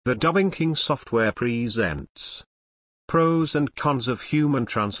The Dubbing King software presents Pros and Cons of Human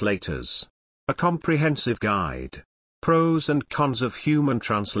Translators. A comprehensive guide. Pros and Cons of Human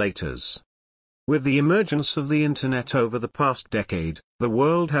Translators. With the emergence of the Internet over the past decade, the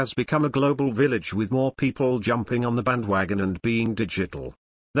world has become a global village with more people jumping on the bandwagon and being digital.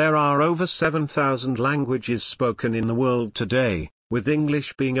 There are over 7,000 languages spoken in the world today, with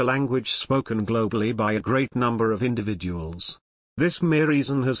English being a language spoken globally by a great number of individuals. This mere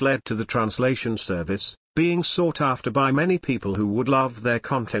reason has led to the translation service being sought after by many people who would love their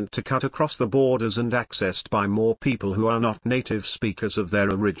content to cut across the borders and accessed by more people who are not native speakers of their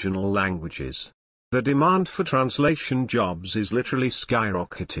original languages. The demand for translation jobs is literally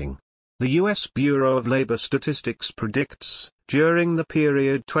skyrocketing. The U.S. Bureau of Labor Statistics predicts, during the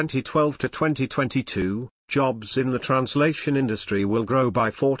period 2012 to 2022, jobs in the translation industry will grow by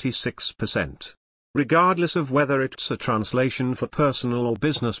 46%. Regardless of whether it's a translation for personal or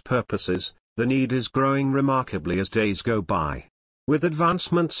business purposes, the need is growing remarkably as days go by. With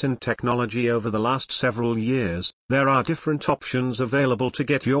advancements in technology over the last several years, there are different options available to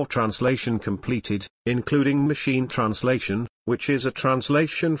get your translation completed, including machine translation, which is a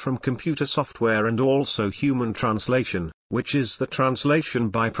translation from computer software, and also human translation, which is the translation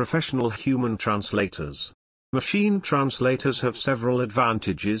by professional human translators. Machine translators have several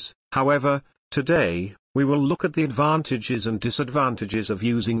advantages, however. Today, we will look at the advantages and disadvantages of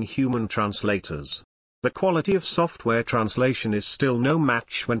using human translators. The quality of software translation is still no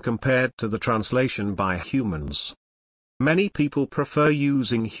match when compared to the translation by humans. Many people prefer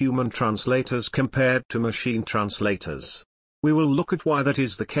using human translators compared to machine translators. We will look at why that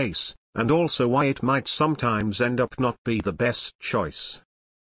is the case, and also why it might sometimes end up not be the best choice.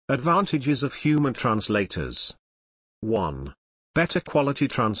 Advantages of human translators. 1. Better quality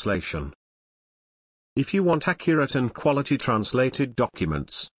translation. If you want accurate and quality translated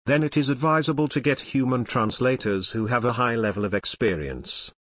documents, then it is advisable to get human translators who have a high level of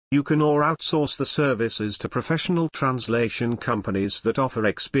experience. You can or outsource the services to professional translation companies that offer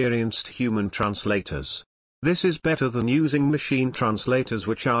experienced human translators. This is better than using machine translators,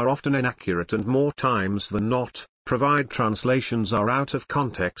 which are often inaccurate and more times than not, provide translations are out of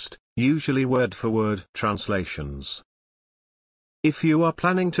context, usually word-for-word translations. If you are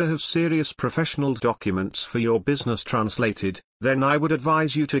planning to have serious professional documents for your business translated, then I would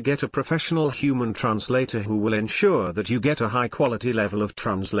advise you to get a professional human translator who will ensure that you get a high-quality level of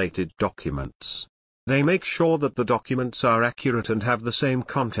translated documents. They make sure that the documents are accurate and have the same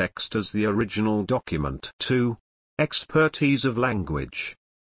context as the original document. 2. Expertise of language.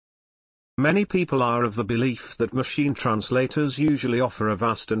 Many people are of the belief that machine translators usually offer a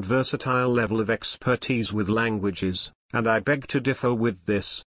vast and versatile level of expertise with languages, and I beg to differ with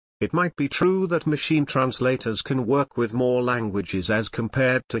this. It might be true that machine translators can work with more languages as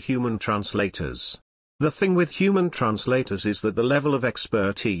compared to human translators. The thing with human translators is that the level of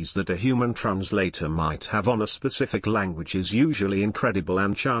expertise that a human translator might have on a specific language is usually incredible,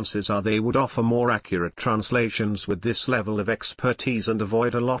 and chances are they would offer more accurate translations with this level of expertise and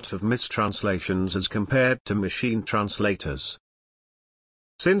avoid a lot of mistranslations as compared to machine translators.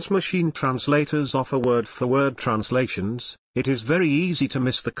 Since machine translators offer word-for-word translations, it is very easy to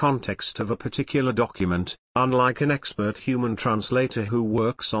miss the context of a particular document, unlike an expert human translator who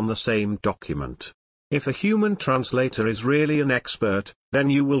works on the same document. If a human translator is really an expert, then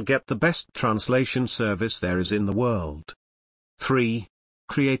you will get the best translation service there is in the world. 3.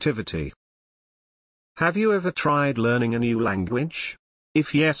 Creativity. Have you ever tried learning a new language?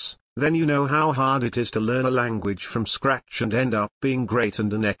 If yes, then you know how hard it is to learn a language from scratch and end up being great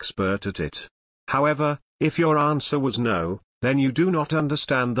and an expert at it. However, if your answer was no, then you do not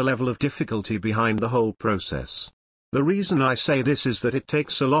understand the level of difficulty behind the whole process. The reason I say this is that it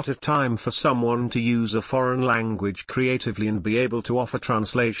takes a lot of time for someone to use a foreign language creatively and be able to offer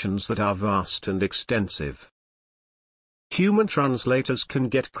translations that are vast and extensive. Human translators can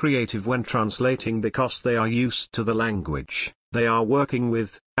get creative when translating because they are used to the language they are working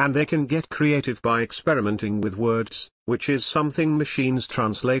with, and they can get creative by experimenting with words, which is something machine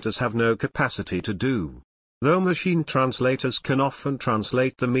translators have no capacity to do. Though machine translators can often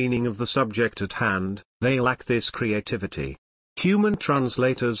translate the meaning of the subject at hand, they lack this creativity. Human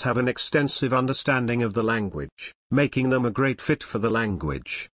translators have an extensive understanding of the language, making them a great fit for the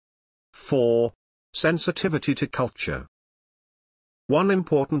language. 4. Sensitivity to culture. One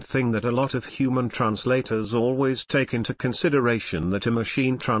important thing that a lot of human translators always take into consideration that a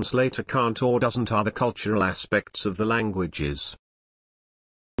machine translator can't or doesn't are the cultural aspects of the languages.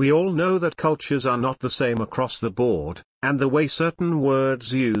 We all know that cultures are not the same across the board, and the way certain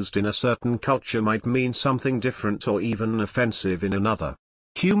words used in a certain culture might mean something different or even offensive in another.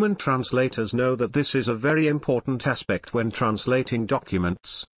 Human translators know that this is a very important aspect when translating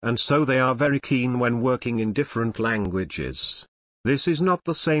documents, and so they are very keen when working in different languages. This is not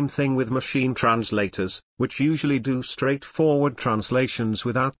the same thing with machine translators, which usually do straightforward translations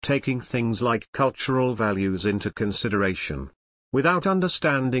without taking things like cultural values into consideration. Without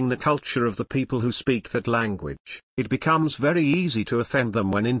understanding the culture of the people who speak that language, it becomes very easy to offend them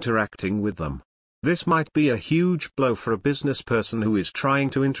when interacting with them. This might be a huge blow for a business person who is trying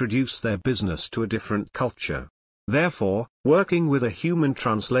to introduce their business to a different culture. Therefore, working with a human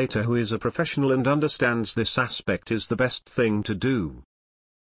translator who is a professional and understands this aspect is the best thing to do.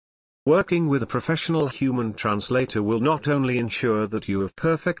 Working with a professional human translator will not only ensure that you have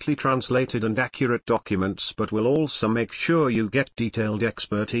perfectly translated and accurate documents but will also make sure you get detailed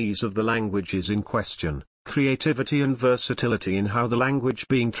expertise of the languages in question, creativity and versatility in how the language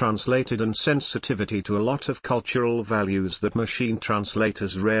being translated and sensitivity to a lot of cultural values that machine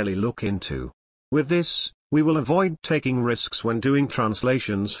translators rarely look into. With this, we will avoid taking risks when doing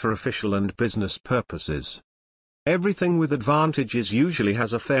translations for official and business purposes. Everything with advantages usually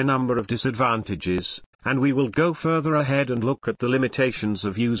has a fair number of disadvantages, and we will go further ahead and look at the limitations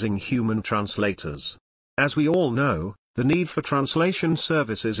of using human translators. As we all know, the need for translation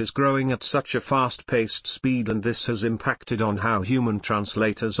services is growing at such a fast-paced speed, and this has impacted on how human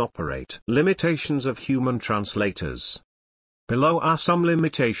translators operate. Limitations of human translators. Below are some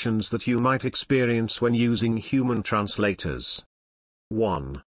limitations that you might experience when using human translators.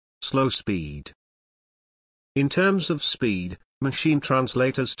 1. Slow speed. In terms of speed, machine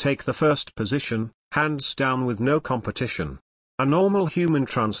translators take the first position, hands down with no competition. A normal human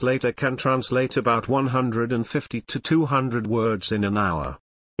translator can translate about 150 to 200 words in an hour.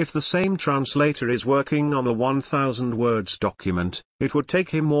 If the same translator is working on a 1,000 words document, it would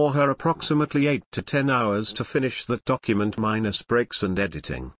take him or her approximately 8 to 10 hours to finish that document minus breaks and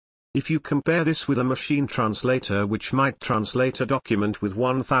editing. If you compare this with a machine translator which might translate a document with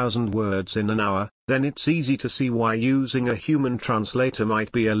 1,000 words in an hour, then it's easy to see why using a human translator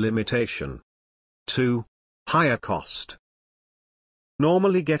might be a limitation. 2. Higher cost.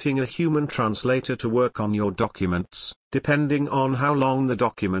 Normally getting a human translator to work on your documents, depending on how long the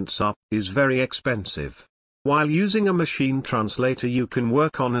documents are, is very expensive. While using a machine translator you can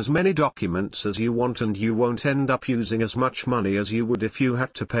work on as many documents as you want and you won't end up using as much money as you would if you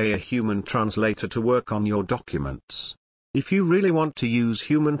had to pay a human translator to work on your documents. If you really want to use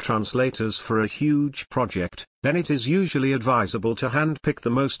human translators for a huge project, then it is usually advisable to handpick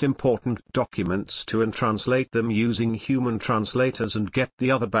the most important documents and translate them using human translators and get the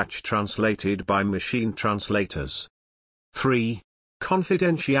other batch translated by machine translators. 3.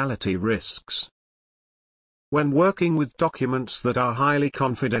 Confidentiality risks. When working with documents that are highly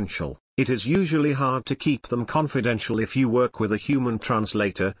confidential, it is usually hard to keep them confidential if you work with a human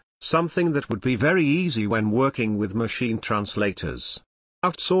translator, something that would be very easy when working with machine translators.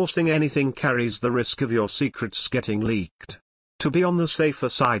 Outsourcing anything carries the risk of your secrets getting leaked. To be on the safer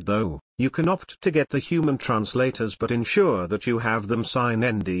side though, you can opt to get the human translators but ensure that you have them sign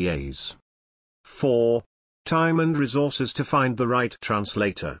NDAs. 4. Time and resources to find the right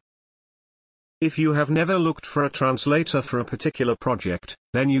translator. If you have never looked for a translator for a particular project,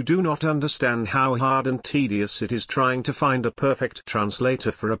 then you do not understand how hard and tedious it is trying to find a perfect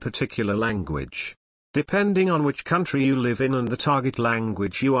translator for a particular language. Depending on which country you live in and the target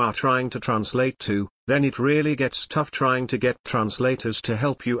language you are trying to translate to, then it really gets tough trying to get translators to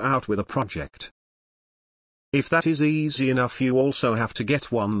help you out with a project. If that is easy enough, you also have to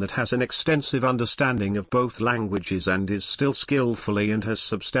get one that has an extensive understanding of both languages and is still skillfully and has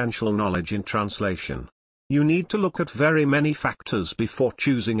substantial knowledge in translation. You need to look at very many factors before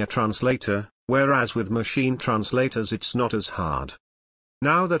choosing a translator, whereas with machine translators it's not as hard.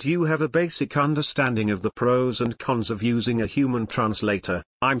 Now that you have a basic understanding of the pros and cons of using a human translator,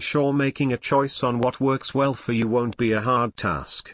 I'm sure making a choice on what works well for you won't be a hard task.